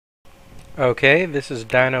Okay, this is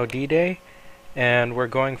Dino D-Day, and we're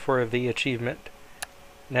going for the achievement.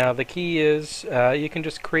 Now the key is you can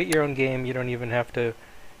just create your own game, you don't even have to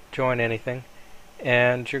join anything.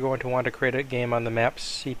 And you're going to want to create a game on the map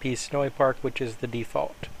CP Snowy Park, which is the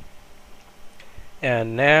default.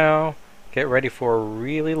 And now, get ready for a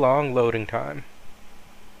really long loading time.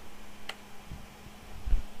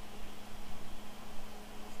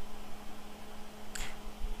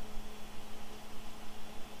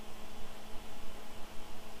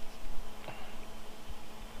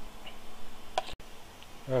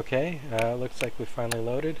 Okay, looks like we finally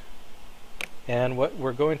loaded. And what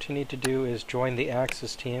we're going to need to do is join the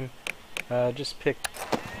Axis team. Just pick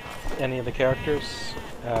any of the characters,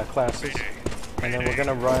 classes, and then we're going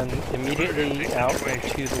to run immediately out and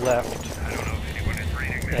to the left,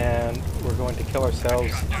 and we're going to kill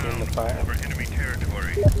ourselves in the fire.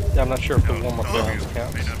 I'm not sure if the warm-up rounds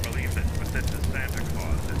counts.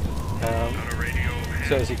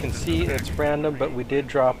 So as you can see, it's random, but we did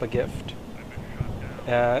drop a gift.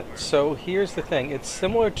 So here's the thing, it's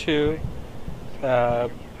similar to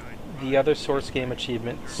the other source game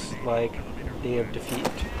achievements like Day of Defeat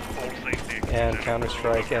and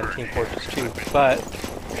Counter-Strike and Team Fortress 2, but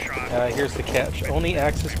here's the catch. Only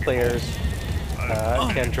Axis players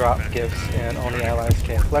can drop gifts and only allies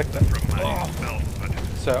can collect them.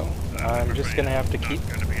 So I'm just going to have to keep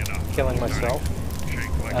killing myself.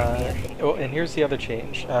 Oh, and here's the other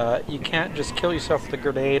change. You can't just kill yourself with a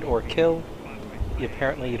grenade or kill.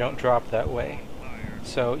 Apparently you don't drop that way.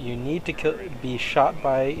 So you need to be shot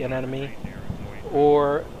by an enemy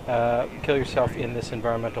or kill yourself in this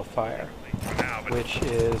environmental fire, which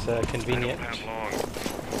is a convenient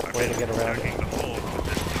way to get around it.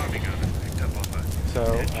 So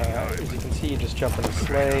as you can see, you just jump in the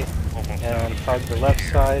sleigh and hug the left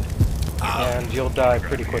side and you'll die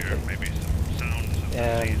pretty quickly.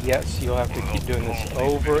 And yes, you'll have to keep doing this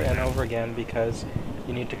over and over again because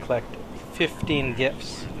you need to collect 15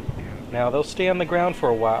 gifts. Now they'll stay on the ground for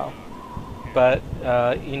a while, but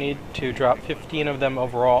you need to drop 15 of them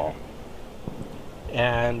overall.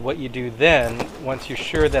 And what you do then, once you're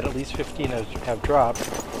sure that at least 15 have dropped,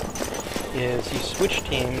 is you switch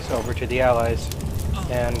teams over to the allies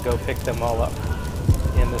and go pick them all up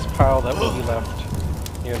in this pile that will be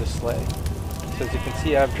left near the sleigh. So as you can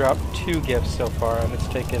see, I've dropped 2 gifts so far, and it's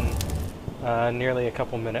taken nearly a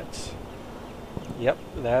couple minutes. Yep,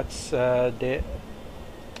 that's Dino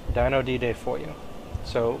D-Day for you.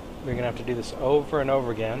 So we're going to have to do this over and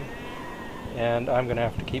over again, and I'm going to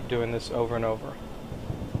have to keep doing this over and over.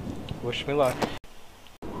 Wish me luck.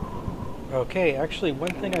 Okay, actually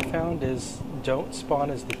one thing I found is don't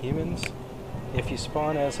spawn as the humans. If you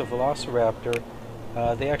spawn as a velociraptor,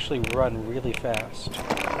 they actually run really fast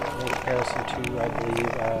in comparison to, I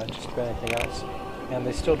believe, just about anything else. And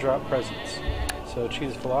they still drop presents. So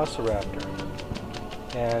choose velociraptor.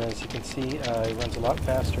 And as you can see, he runs a lot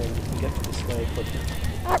faster and you can get to the sleigh quicker.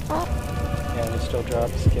 And he still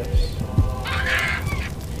drops gifts.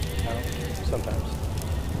 Sometimes.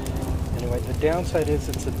 Anyway, the downside is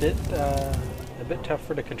it's a bit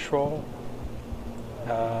tougher to control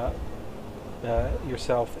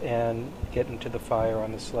yourself and get into the fire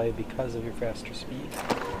on the sleigh because of your faster speed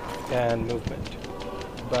and movement.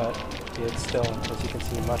 But it's still, as you can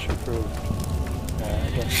see, much improved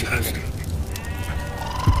against the human.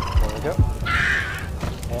 There we go.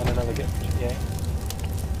 And another gift. Yay.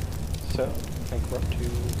 So, I think we're up to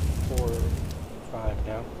 4 or 5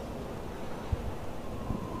 now.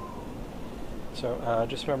 So,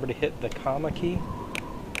 just remember to hit the comma key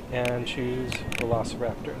and choose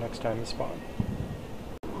Velociraptor next time you spawn.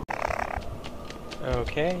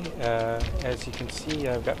 Okay, as you can see,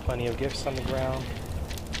 I've got plenty of gifts on the ground.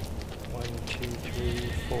 1, 2, 3,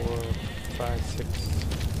 4, 5, 6,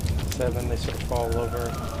 7, they sort of fall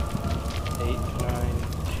over. 8, 9,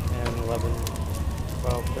 10, 11,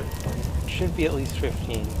 12, 13. It should be at least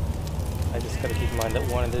 15. I just gotta keep in mind that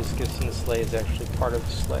one of those gifts in the sleigh is actually part of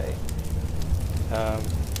the sleigh.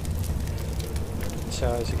 So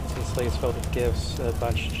as you can see, the sleigh is filled with gifts. A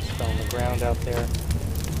bunch just fell on the ground out there.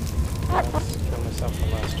 Let's kill myself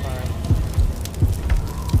one last time.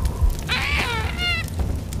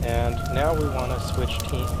 And now we want to switch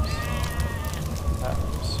teams.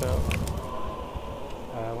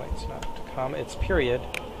 Wait, it's not comma, it's period.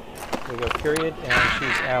 We go period and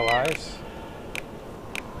choose allies.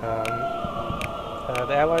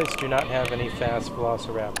 The allies do not have any fast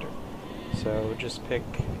velociraptor, so just pick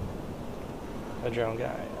a drone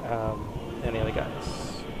guy, any other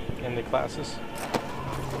guys in the classes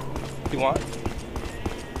if you want.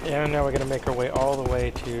 And now we're going to make our way all the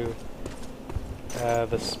way to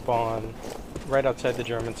the spawn right outside the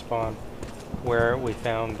German spawn where we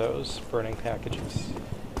found those burning packages.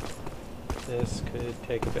 This could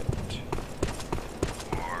take a bit.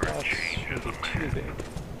 That shouldn't be too big.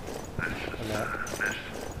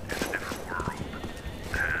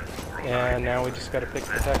 And now we just gotta pick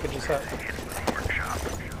the packages up.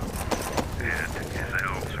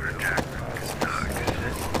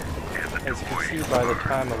 As you can see by the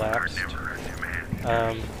time elapsed,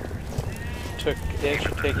 it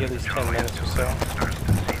should take you at least 10 minutes or so.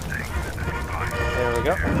 There we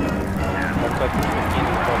go. Looks like there's 15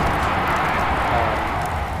 in the puzzle.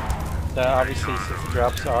 Obviously, since the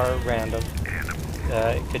drops are random,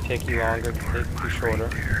 it could take you longer, it could take you shorter.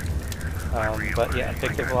 But yeah,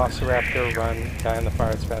 pick the Velociraptor, run, die on the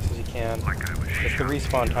fire as fast as you can. It's the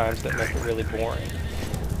respawn times that make it really boring.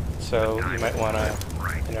 So you might want to,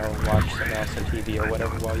 watch something else on TV or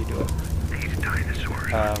whatever while you do it.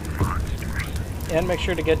 And make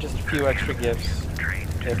sure to get just a few extra gifts,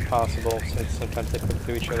 if possible, since sometimes they click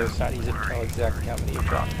through each other. It's not easy to tell exactly how many you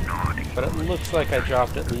dropped. But it looks like I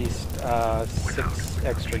dropped at least 6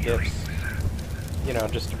 extra gifts,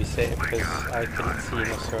 just to be safe, because I couldn't see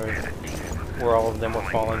necessarily where all of them were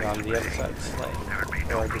falling on the other side of the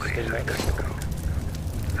sleigh, or I just didn't notice.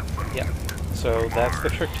 Yeah, so that's the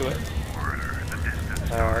trick to it.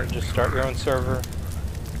 Just start your own server,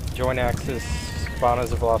 join Axis, spawn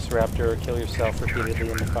as a Velociraptor, kill yourself repeatedly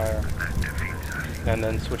in the fire, and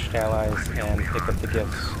then switch to allies and pick up the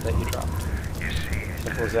gifts that you dropped.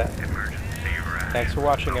 Simple as that. Thanks for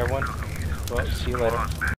watching, everyone. Well, see you later.